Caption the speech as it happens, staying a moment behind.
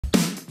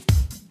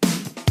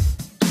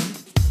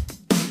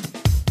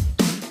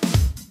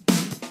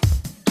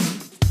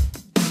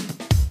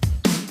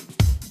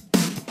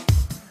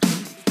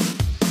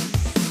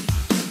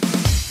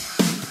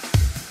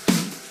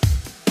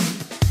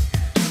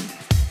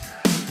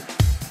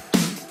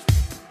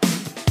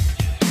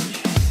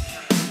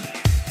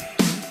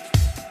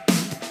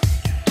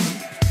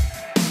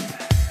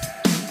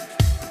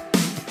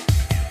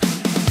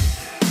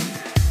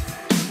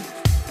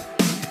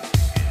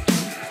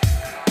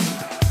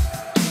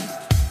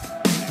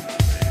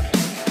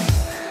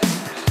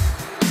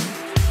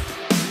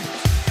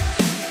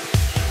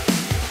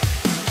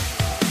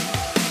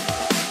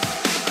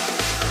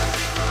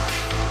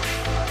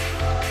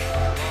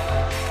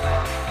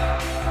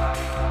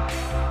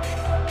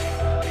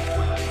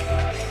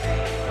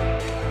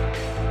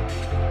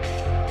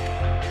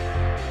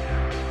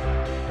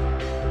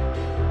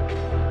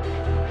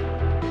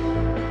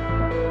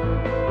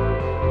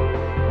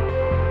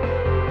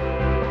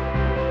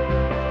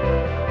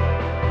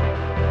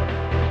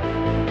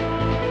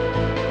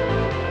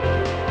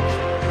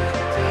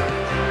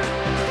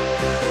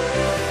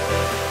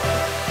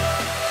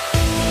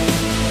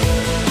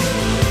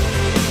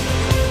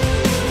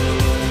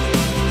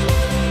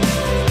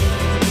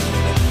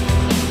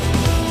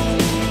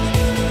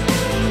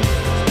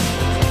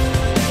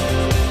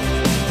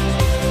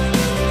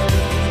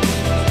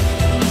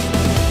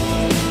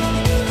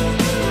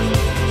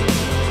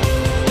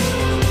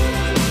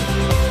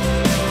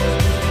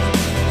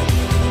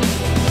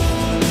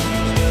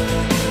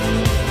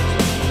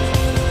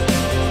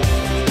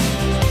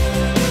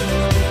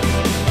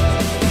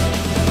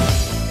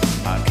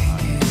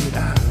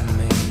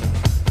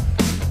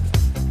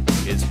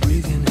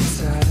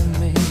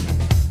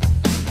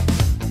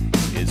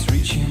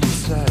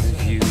inside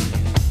of you.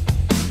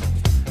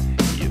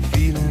 You're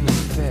feeling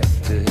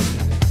infected.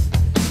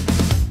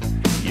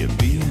 You're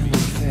being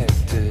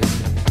infected.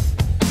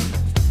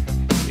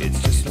 It's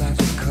just like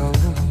a cold,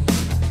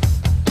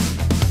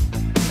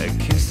 a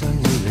kiss on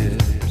your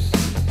lips.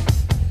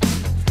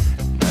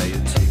 Now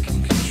you're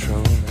taking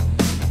control.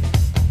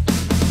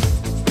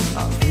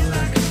 I feel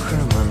like a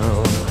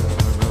criminal.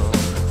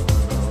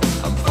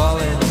 I'm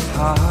falling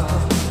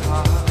apart.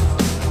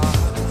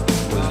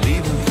 We're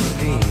leaving for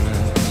Venus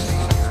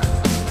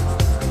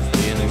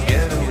in a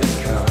getaway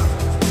car.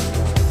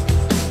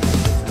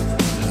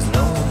 There's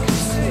no one can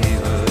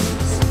save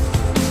us.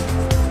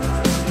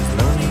 There's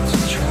no need to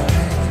try.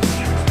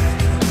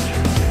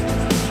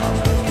 I'm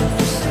looking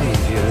for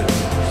saviors.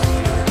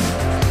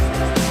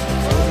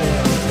 Oh,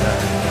 they'll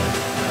die.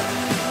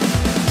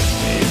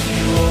 If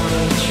you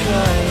wanna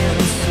try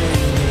and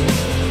save me,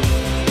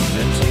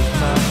 then take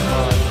my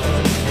heart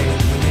and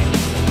hate me.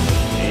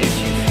 If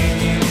you feel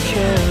you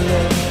can't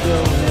let go,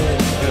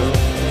 let go.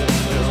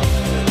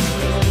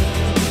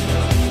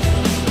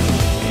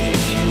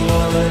 If you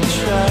wanna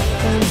try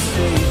and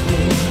save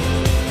me,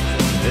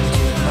 then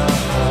take my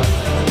heart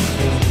and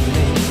hate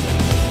me.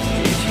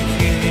 If you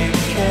feel you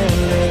can't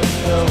let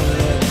go,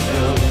 let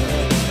go,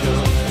 let go.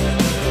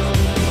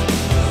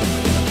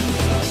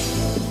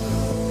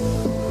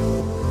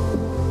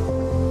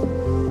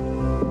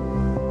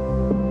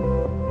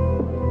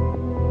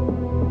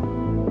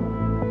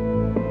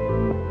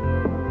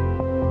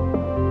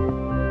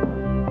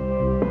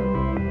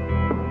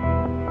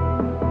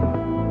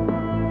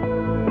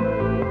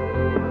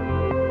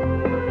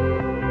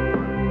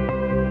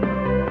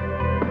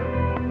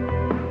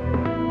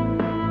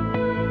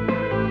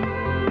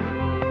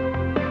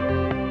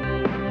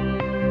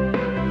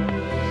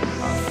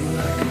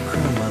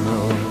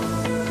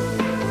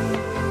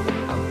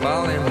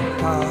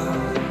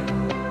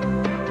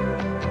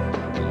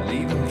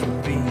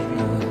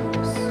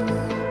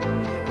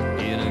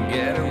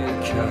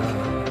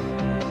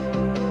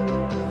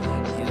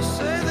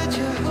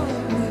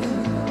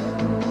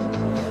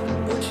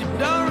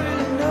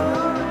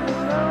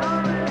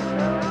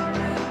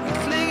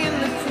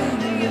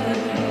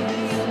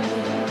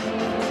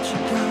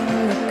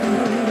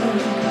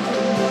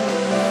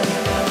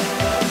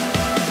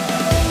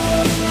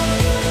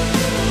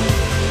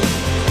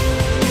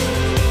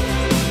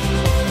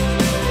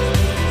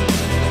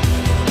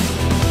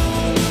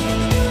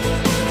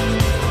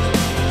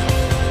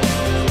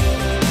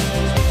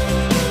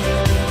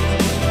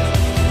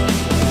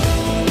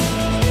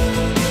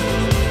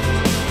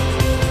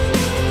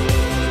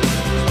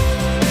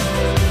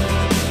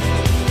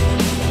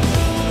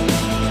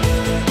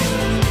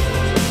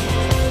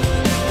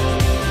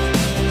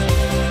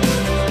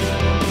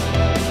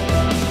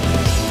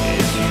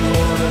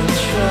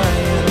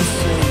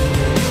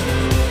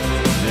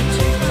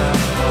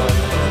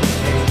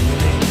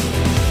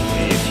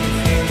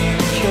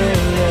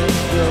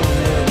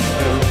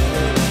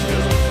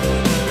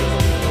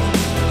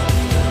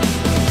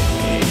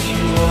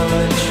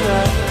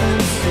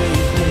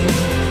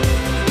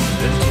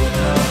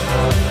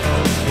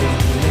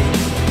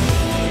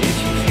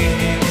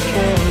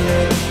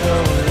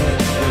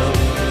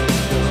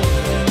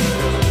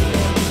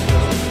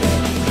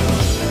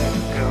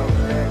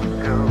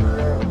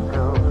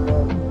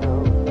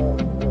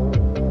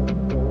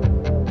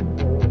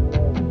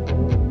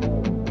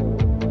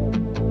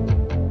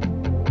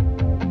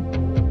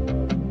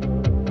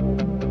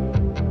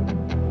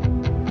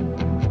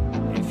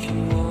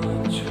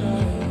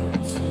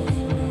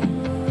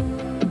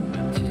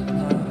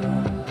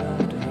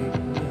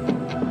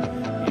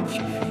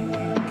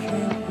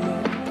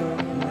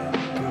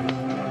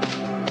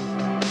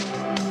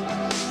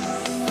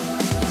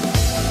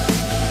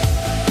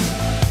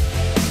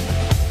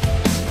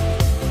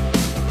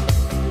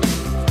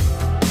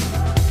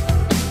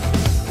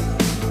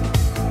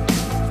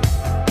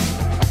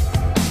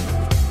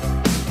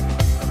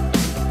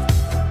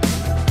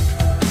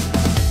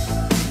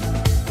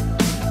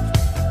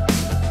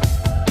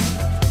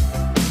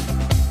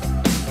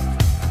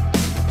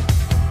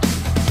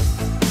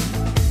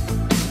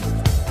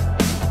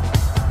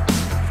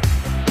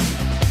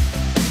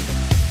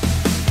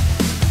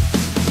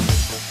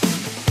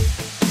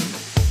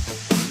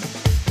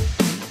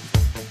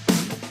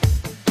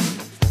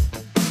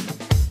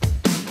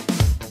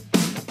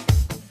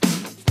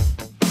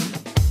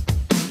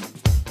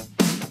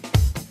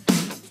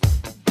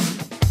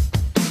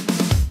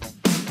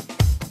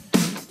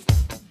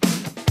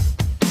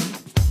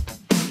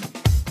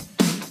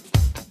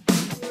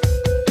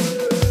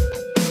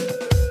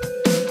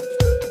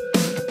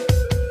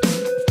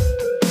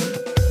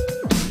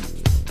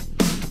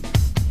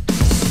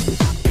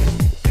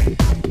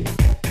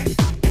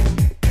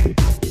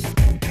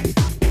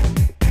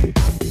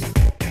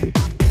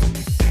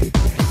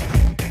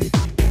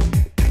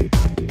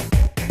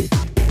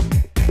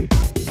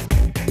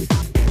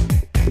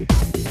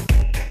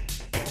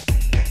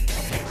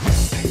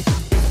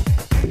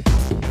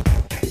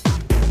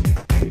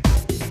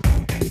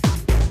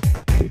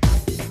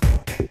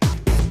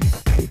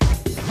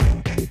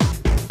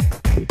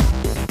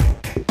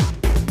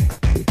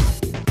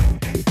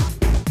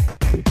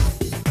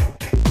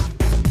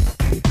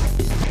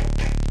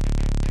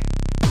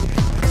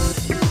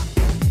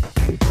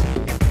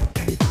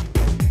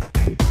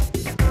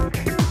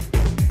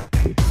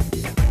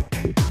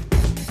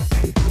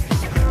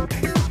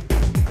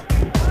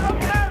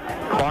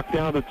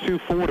 down to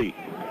 2:40.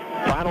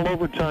 Final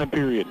overtime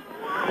period.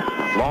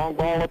 Long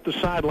ball up the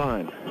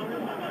sideline.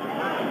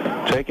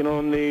 Taken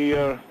on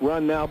the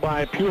run now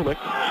by Pulick.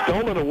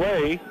 Stolen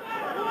away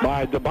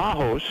by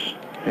DeBajos.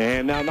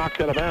 And now knocked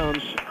out of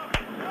bounds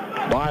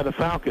by the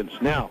Falcons.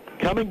 Now,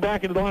 coming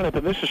back into the lineup,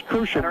 and this is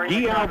crucial,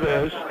 Guy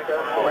Alves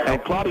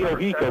and Claudio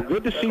Hico.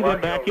 Good to see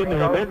them back in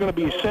there, and they're going to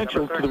be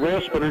essential to the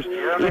Rail Splitters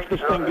if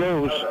this thing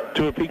goes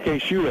to a PK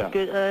shootout.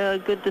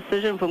 Good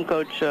decision from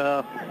Coach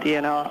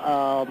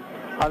Deanna.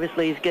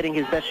 Obviously, he's getting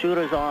his best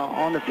shooters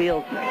on the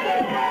field.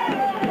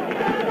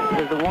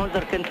 Because the ones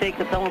that can take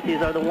the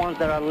penalties are the ones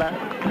that are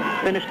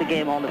finish the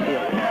game on the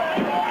field.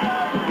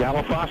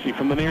 Galafasi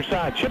from the near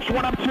side. Chips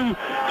one up to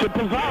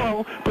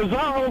Pizarro.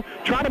 Pizarro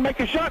trying to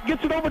make a shot.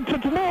 Gets it over to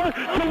Talor.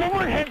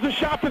 Talor has a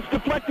shot that's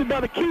deflected by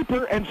the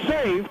keeper and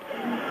saved.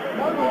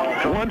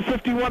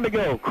 1:51 to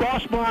go.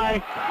 Cross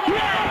by.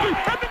 Yeah!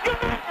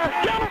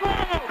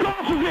 Galafasi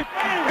crosses it.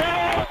 And Guy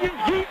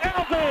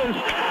Alves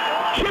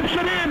chips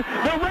it in.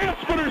 The Rail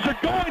Splitters are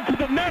going to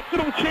the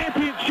national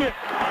championship.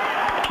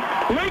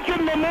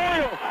 Lincoln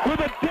Memorial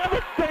with a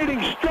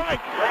devastating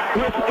strike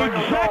with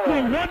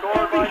exactly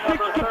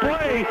 1:36 to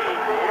play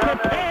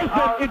propels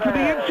them into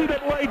the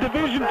NCAA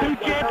Division II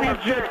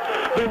championship.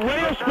 The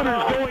Rail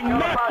Splitters going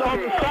nuts on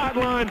the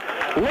sideline.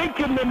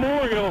 Lincoln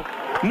Memorial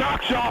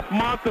knocks off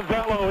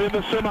Montevallo in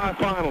the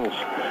semifinals.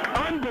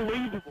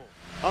 Unbelievable.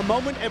 A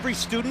moment every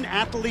student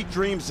athlete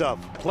dreams of,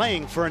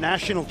 playing for a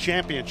national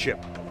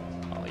championship.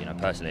 Oh, you know,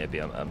 personally, it'd be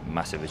a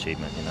massive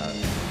achievement. You know,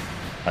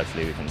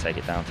 hopefully we can take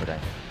it down today.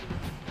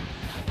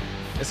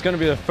 It's going to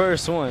be the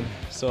first one,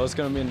 so it's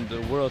going to mean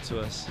the world to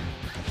us.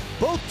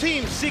 Both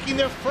teams seeking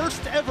their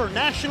first ever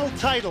national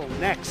title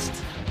next.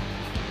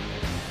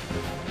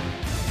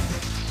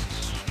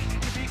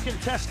 To be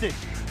contested,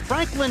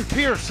 Franklin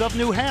Pierce of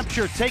New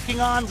Hampshire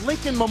taking on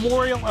Lincoln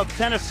Memorial of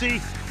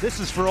Tennessee. This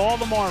is for all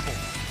the marbles.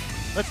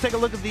 Let's take a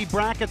look at the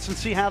brackets and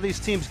see how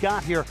these teams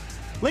got here.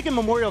 Lincoln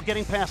Memorial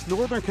getting past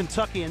Northern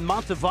Kentucky and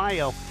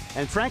Montevallo,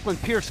 and Franklin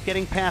Pierce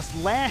getting past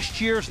last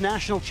year's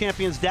national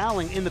champions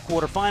Dowling in the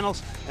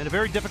quarterfinals, and a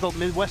very difficult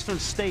Midwestern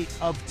state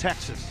of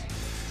Texas.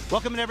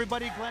 Welcome in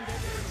everybody, Glenn.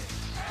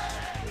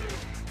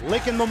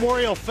 Lincoln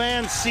Memorial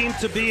fans seem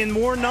to be in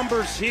more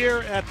numbers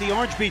here at the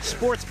Orange Beach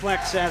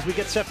Sportsplex as we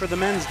get set for the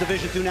men's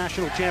Division II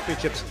national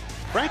championships.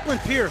 Franklin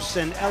Pierce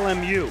and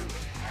LMU.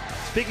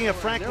 Speaking of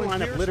Franklin,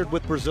 lineup littered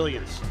with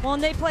Brazilians. Well,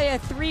 and they play a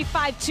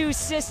 3-5-2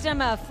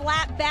 system, a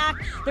flat back.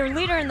 Their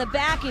leader in the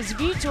back is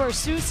Vitor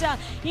Sousa.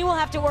 He will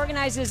have to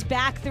organize his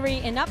back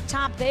three. And up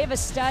top, they have a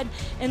stud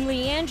in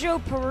Leandro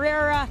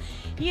Pereira.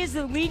 He is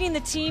leading the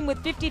team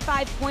with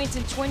 55 points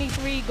and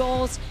 23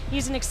 goals.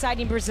 He's an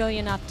exciting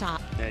Brazilian up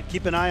top. And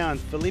keep an eye on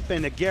Felipe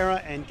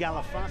Nogueira and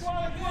Galafasi.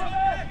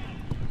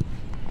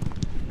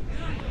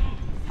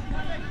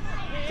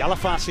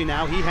 Galafasi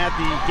now, he had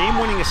the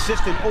game-winning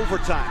assist in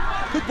overtime.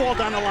 Good ball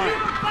down the line.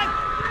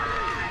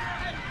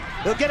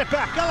 He'll get it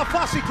back.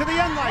 Galafasi to the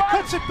end line,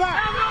 cuts it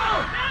back.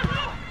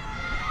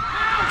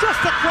 Just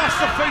across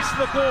the face of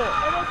the goal.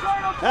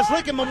 As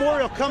Lincoln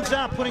Memorial comes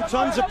out, putting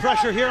tons of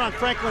pressure here on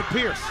Franklin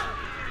Pierce.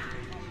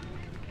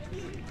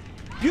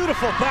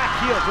 Beautiful back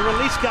heel to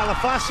release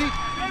Galafasi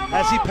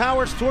as he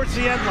powers towards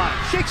the end line.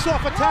 Shakes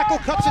off a tackle,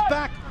 cuts it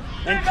back,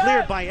 and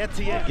cleared by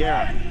Etienne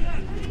Guerra.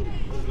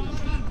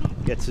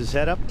 Gets his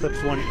head up,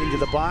 clips one into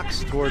the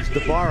box towards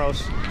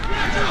DeBarros.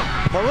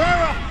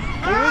 Pereira,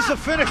 who is a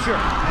finisher,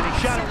 and he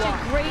shot it wide.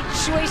 Such a great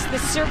choice, the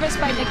service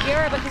by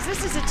Nogueira, because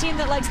this is a team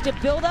that likes to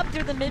build up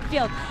through the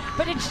midfield,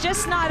 but it's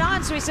just not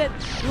on. So he said,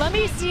 let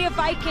me see if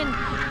I can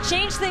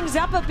change things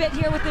up a bit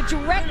here with a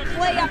direct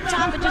play up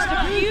top, and just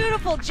a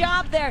beautiful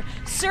job there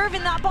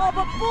serving that ball.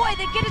 But boy,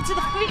 they get it to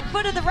the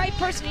foot of the right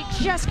person.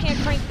 He just can't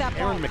crank that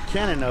ball. Aaron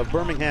McKinnon of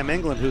Birmingham,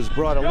 England, who's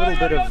brought a little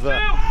bit of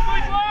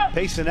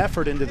pace and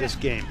effort into this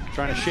game,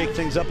 trying to shake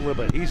things up a little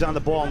bit. He's on the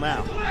ball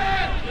now.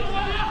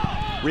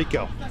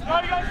 Rico.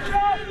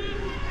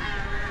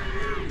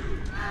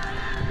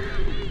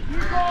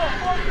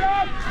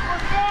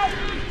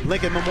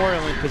 Lincoln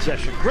Memorial in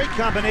possession. Great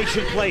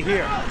combination play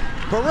here.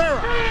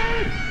 Pereira.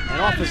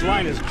 And off his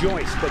line is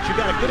Joyce, but you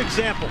got a good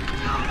example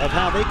of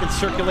how they can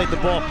circulate the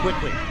ball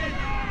quickly.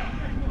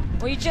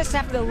 Well, you just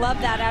have to love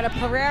that out of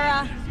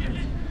Pereira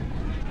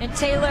and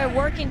Taylor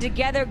working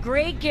together.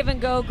 Great give and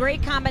go,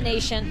 great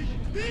combination.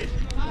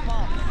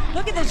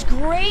 Look at this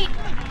great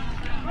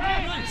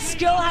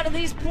skill out of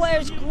these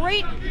players,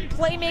 great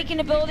playmaking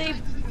ability,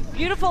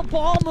 beautiful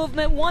ball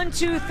movement, 1,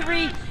 2,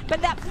 3.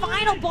 But that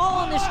final ball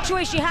on this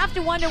choice, you have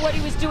to wonder what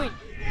he was doing.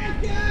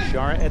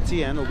 Shara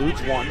Etienne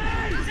eludes one.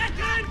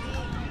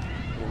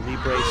 Knee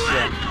brace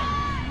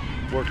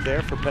work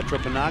there for Petro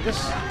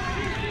Panagas.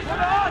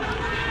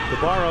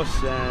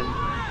 DeBarros, and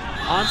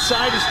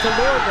onside is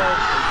Talor, though.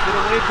 Could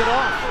have waved it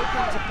off.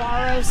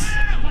 DeBarros.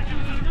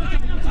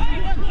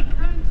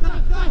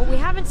 What we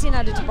haven't seen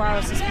out of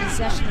DeBarros is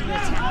possession in the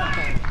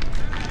attack.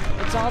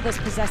 It's all this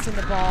possessing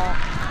the ball,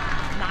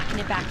 knocking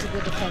it back to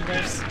the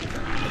defenders.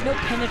 No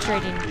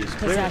penetrating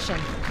possession.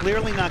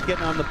 Clearly not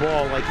getting on the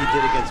ball like he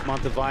did against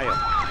Montevallo.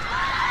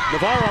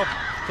 Navarro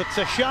Takes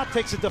a shot,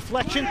 takes a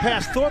deflection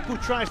past Thorpe, who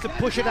tries to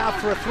push it out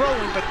for a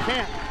throw-in, but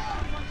can't.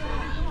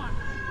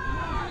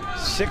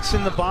 6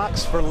 in the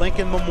box for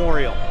Lincoln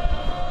Memorial.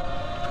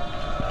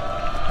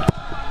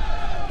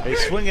 They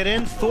swing it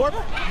in. Thorpe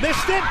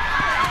missed it.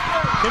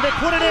 Can they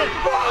put it in?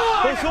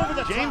 Goes over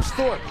the James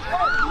Thorpe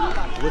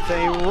with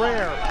a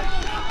rare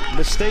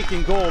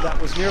mistaken goal that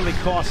was nearly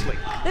costly.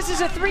 This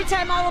is a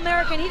 3-time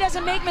All-American. He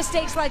doesn't make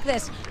mistakes like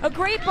this. A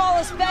great ball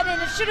is fed in.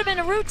 It should have been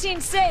a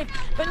routine save,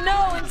 but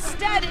no,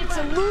 instead it's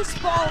a loose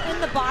ball in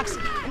the box,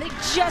 and they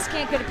just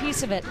can't get a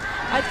piece of it.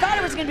 I thought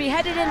it was going to be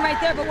headed in right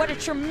there, but what a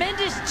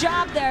tremendous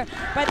job there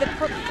by the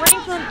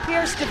Franklin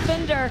Pierce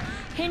defender,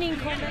 Henning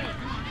Comey.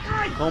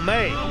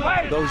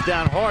 Comey goes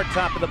down hard,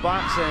 top of the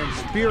box, and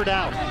speared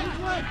out.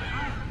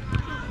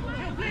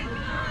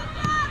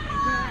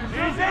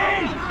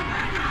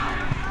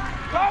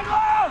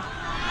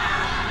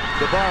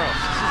 Gabarros,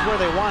 this is where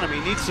they want him.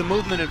 He needs some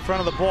movement in front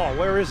of the ball.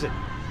 Where is it?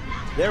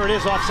 There it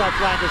is. Offside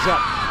flag is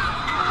up.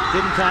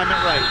 Didn't time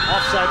it right.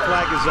 Offside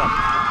flag is up.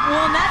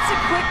 Well, and that's a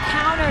quick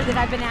counter that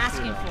I've been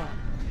asking for.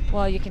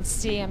 Well, you can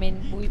see, I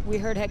mean, we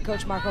heard head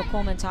coach Marco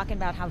Coleman talking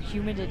about how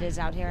humid it is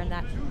out here, and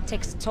that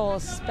takes a toll,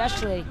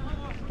 especially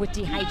with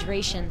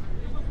dehydration.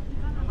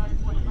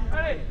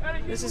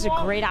 This is a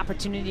great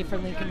opportunity for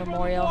Lincoln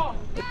Memorial.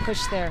 They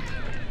push their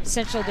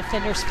central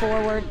defenders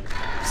forward.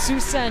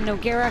 Sousa and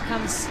Noguera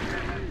comes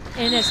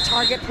in as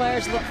target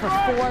players. Look for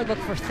 4, look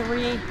for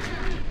 3.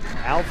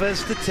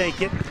 Alves to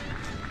take it.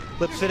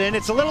 Flips it in.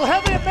 It's a little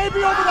heavy. It may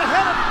be over the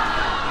head of.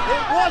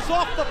 It was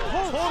off the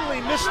post.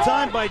 Totally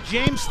mistimed by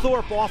James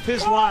Thorpe off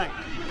his line.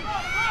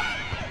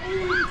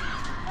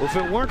 If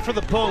it weren't for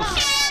the post,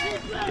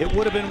 it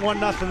would have been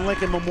 1-0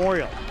 Lincoln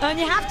Memorial. And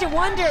you have to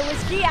wonder,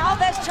 was Guy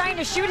Alves trying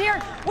to shoot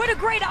here? What a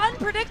great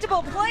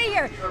unpredictable play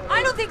here.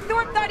 I don't think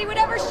Thorpe thought he would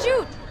ever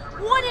shoot.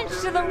 1 inch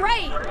to the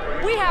right.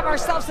 We have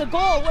ourselves a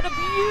goal. What a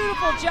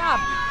beautiful job.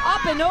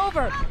 Up and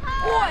over.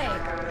 Boy,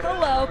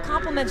 hello,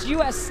 compliments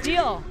U.S.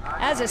 Steel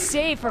as a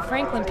save for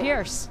Franklin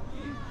Pierce.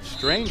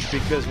 Strange,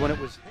 because when it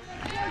was,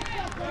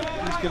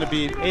 he's going to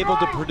be able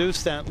to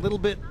produce that little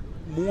bit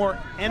more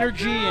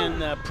energy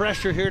and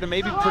pressure here to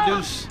maybe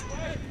produce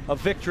a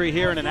victory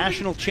here in a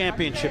national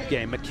championship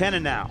game. McKenna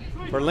now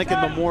for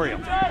Lincoln Memorial.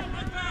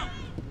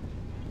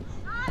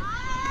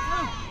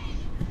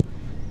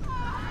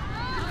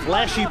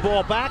 Flashy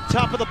ball back,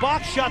 top of the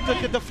box, shot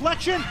took a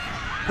deflection.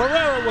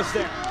 Pereira was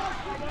there.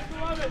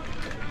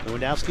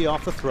 Lewandowski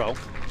off the throw.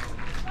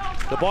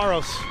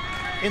 Gabarros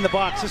in the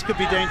box. This could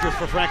be dangerous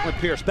for Franklin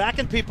Pierce.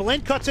 Backing people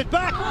in, cuts it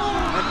back.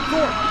 And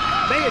Thorpe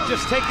may have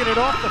just taken it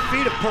off the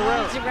feet of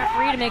Pereira. It's a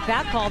referee to make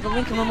that call. The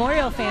Lincoln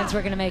Memorial fans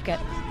were going to make it.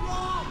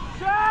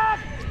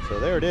 So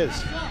there it is.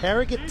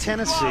 Harrogate,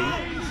 Tennessee.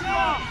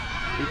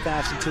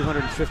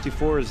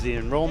 3,254 is the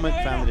enrollment,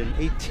 founded in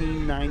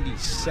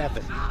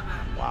 1897.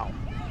 Wow.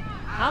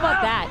 How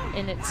about that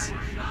in its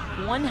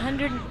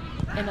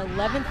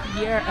 111th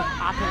year of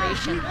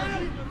operation?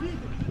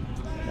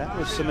 That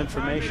was some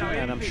information,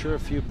 and I'm sure a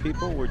few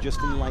people were just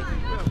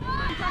enlightened.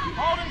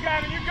 Hold him,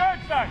 Gavin. You're good,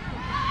 son.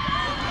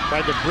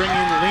 Tried to bring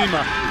in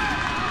Lima.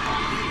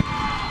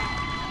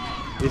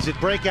 Is it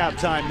breakout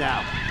time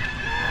now?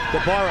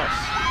 Gabarros.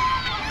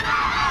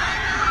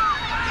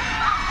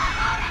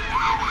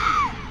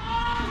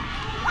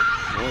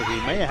 Boy, he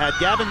may have had.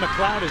 Gavin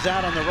McLeod is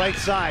out on the right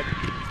side.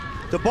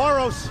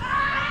 Gabarros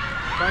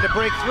trying to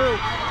break through.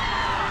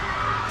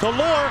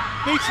 Talor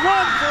needs 1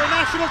 for a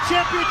national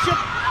championship.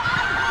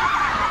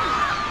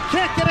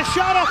 Can't get a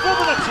shot off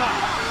over the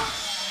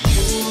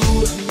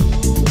top.